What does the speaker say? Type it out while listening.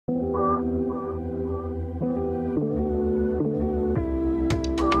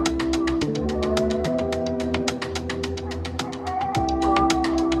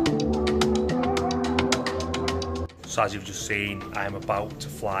So as you've just seen, I am about to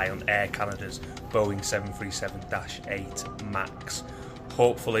fly on Air Canada's Boeing 737-8 MAX.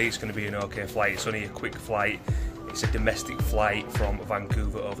 Hopefully it's going to be an okay flight. It's only a quick flight. It's a domestic flight from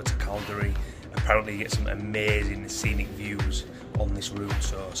Vancouver over to Calgary. Apparently you get some amazing scenic views on this route,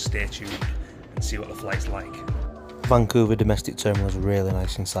 so stay tuned and see what the flight's like. Vancouver domestic terminal is really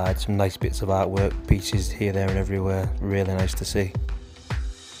nice inside. Some nice bits of artwork, pieces here, there and everywhere. Really nice to see.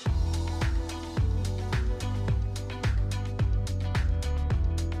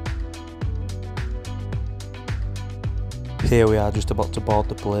 Here we are, just about to board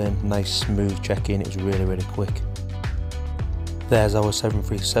the plane. Nice smooth check-in. It was really quick. There's our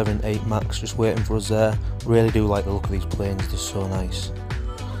 737-8 MAX just waiting for us there. Really do like the look of these planes, they're so nice.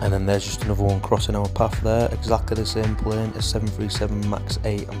 And then there's just another one crossing our path there, exactly the same plane as 737 MAX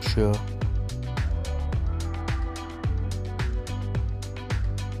 8, I'm sure.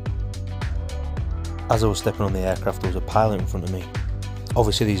 As I was stepping on the aircraft, there was a pilot in front of me.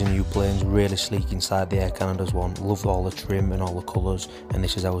 Obviously these are new planes, really sleek inside the Air Canadas one. Love all the trim and all the colours, and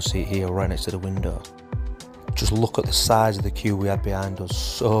this is our seat here right next to the window. Just look at the size of the queue we had behind us,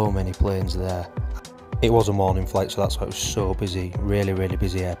 so many planes there. It was a morning flight, so that's why it was so busy. Really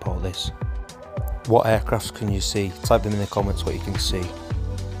busy airport this. What aircrafts can you see? Type them in the comments what you can see.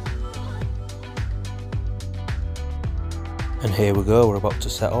 And here we go, we're about to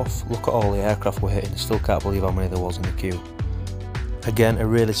set off. Look at all the aircraft we're hitting, still can't believe how many there was in the queue. Again, a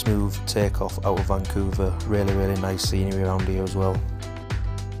really smooth takeoff out of Vancouver, really nice scenery around here as well.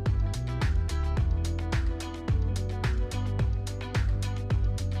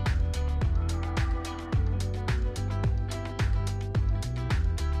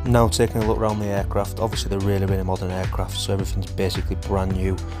 Now taking a look around the aircraft, obviously they're really modern aircraft, so everything's basically brand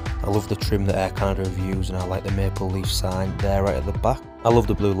new. I love the trim that Air Canada have used, and I like the maple leaf sign there right at the back. I love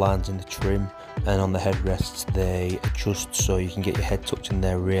the blue lines in the trim, and on the headrests they adjust so you can get your head tucked in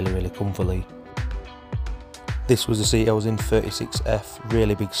there really comfortably. This was the seat I was in, 36F,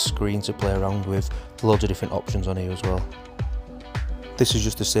 really big screen to play around with, loads of different options on here as well. This is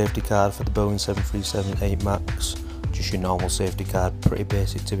just a safety card for the Boeing 737-8 MAX. Just your normal safety card, pretty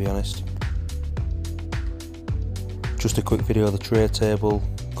basic to be honest. Just a quick video of the tray table,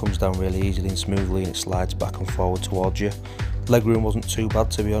 comes down really easily and smoothly and it slides back and forward towards you. Legroom wasn't too bad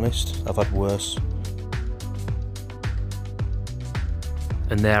to be honest, I've had worse.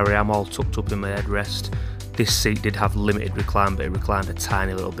 And there I am all tucked up in my headrest. This seat did have limited recline, but it reclined a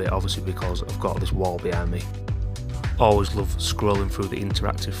tiny little bit, obviously because I've got this wall behind me. Always love scrolling through the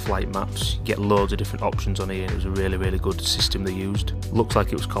interactive flight maps. You get loads of different options on here, and it was a really good system they used. Looks like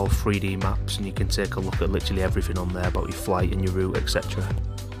it was called 3D maps, and you can take a look at literally everything on there about your flight and your route, etc.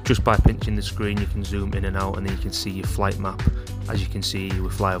 Just by pinching the screen you can zoom in and out, and then you can see your flight map. As you can see, we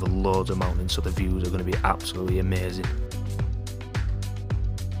fly over loads of mountains, so the views are going to be absolutely amazing.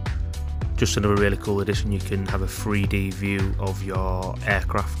 Just another really cool addition, you can have a 3D view of your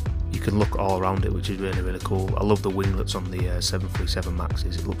aircraft. You can look all around it, which is really cool. I love the winglets on the 737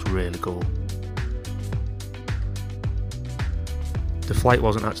 Maxes, it looks really cool. The flight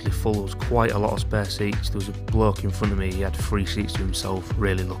wasn't actually full, there was quite a lot of spare seats. There was a bloke in front of me, he had 3 seats to himself,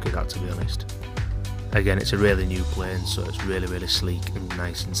 really lucky that to be honest. Again, it's a really new plane, so it's really sleek and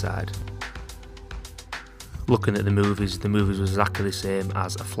nice inside. Looking at the movies was exactly the same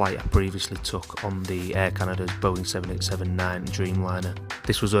as a flight I previously took on the Air Canadas Boeing 787-9 Dreamliner.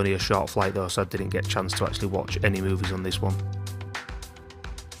 This was only a short flight though, so I didn't get a chance to actually watch any movies on this one.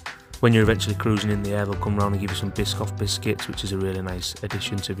 When you're eventually cruising in the air, they'll come around and give you some Biscoff biscuits, which is a really nice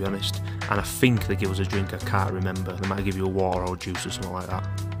addition to be honest. And I think they give us a drink, I can't remember. They might give you a water or juice or something like that.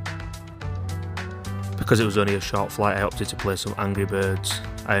 Because it was only a short flight, I opted to play some Angry Birds.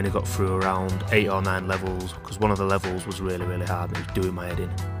 I only got through around 8 or 9 levels, because one of the levels was really hard and it was doing my head in.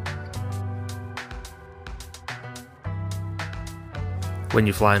 When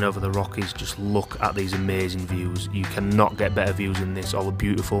you're flying over the Rockies, just look at these amazing views. You cannot get better views than this. All the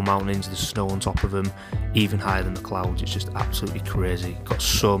beautiful mountains, the snow on top of them, even higher than the clouds. It's just absolutely crazy. Got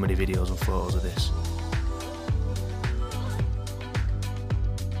so many videos and photos of this.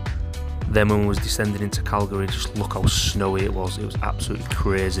 Then when we was descending into Calgary, just look how snowy it was. It was absolutely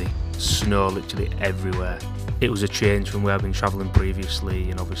crazy. Snow literally everywhere. It was a change from where I've been travelling previously,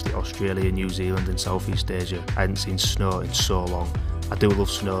 and obviously Australia, New Zealand and Southeast Asia. I hadn't seen snow in so long. I do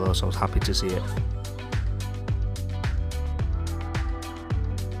love snow though, so I was happy to see it.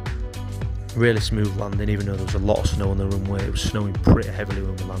 Really smooth landing, even though there was a lot of snow on the runway. It was snowing pretty heavily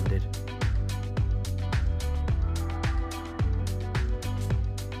when we landed.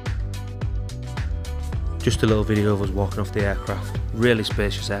 Just a little video of us walking off the aircraft. Really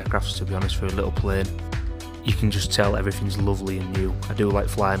spacious aircraft to be honest for a little plane. You can just tell everything's lovely and new. I do like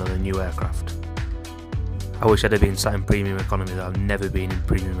flying on a new aircraft. I wish I'd have been sat in premium economy though. I've never been in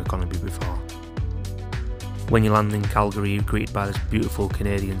premium economy before. When you land in Calgary, you're greeted by this beautiful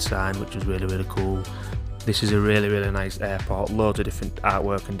Canadian sign, which was really cool. This is a really nice airport, loads of different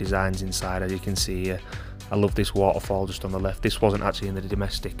artwork and designs inside, as you can see here. I love this waterfall just on the left. This wasn't actually in the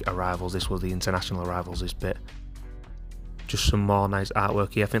domestic arrivals, this was the international arrivals, this bit. Just some more nice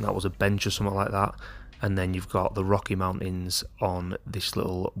artwork here. I think that was a bench or something like that. And then you've got the Rocky Mountains on this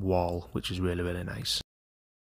little wall, which is really nice.